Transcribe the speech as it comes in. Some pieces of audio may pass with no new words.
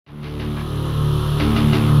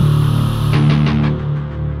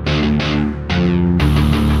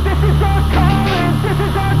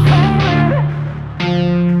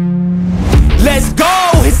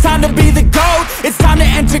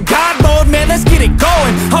God mode, man, let's get it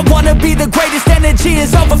going. I wanna be the greatest, energy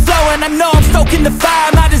is overflowing. I know I'm stoking the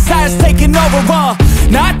fire, my desire's taking over,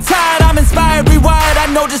 not tired, I'm inspired, rewired. I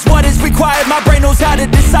know just what is required, my brain knows how to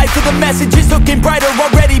decipher. The message is looking brighter,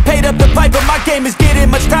 already paid up the pipe, but my game is getting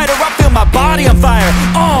much tighter. I feel my body on fire,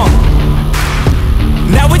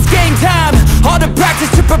 now it's game time, all the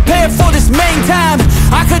practice to prepare for this main time.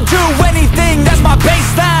 I could do anything, that's my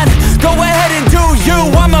baseline. Go ahead and do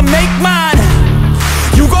you, I'ma make mine.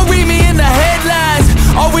 You gon' read me in the headlines,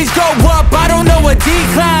 always go up, I don't know a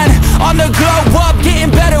decline. On the glow up,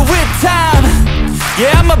 getting better with time.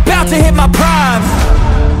 Yeah, I'm about to hit my prime.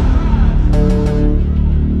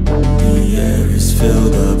 The air is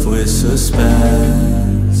filled up with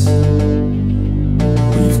suspense.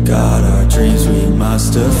 We've got our dreams we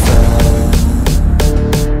must defend,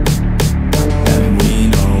 and we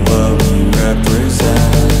know what we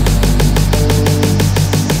represent.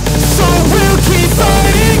 So we'll keep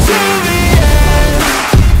fighting till the end,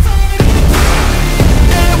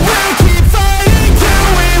 and we'll keep fighting till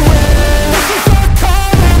we win. This is our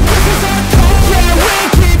calling, this is our calling. Yeah, we'll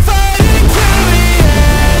keep fighting till the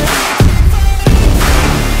end,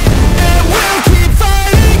 and we'll keep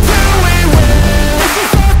fighting till we win. This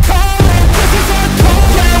is our calling, this is our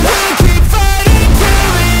calling. Yeah, we'll keep fighting till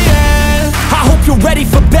the end. I hope you're ready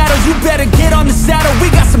for battle, you better get on the saddle. We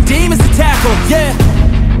got some demons to tackle, yeah.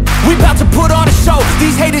 We bout to put on a show,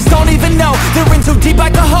 these haters don't even know. They're in too deep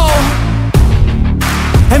like a hole,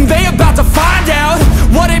 and they about to find out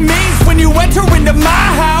what it means when you enter into my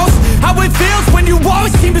house. How it feels when you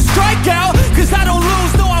always seem to strike out.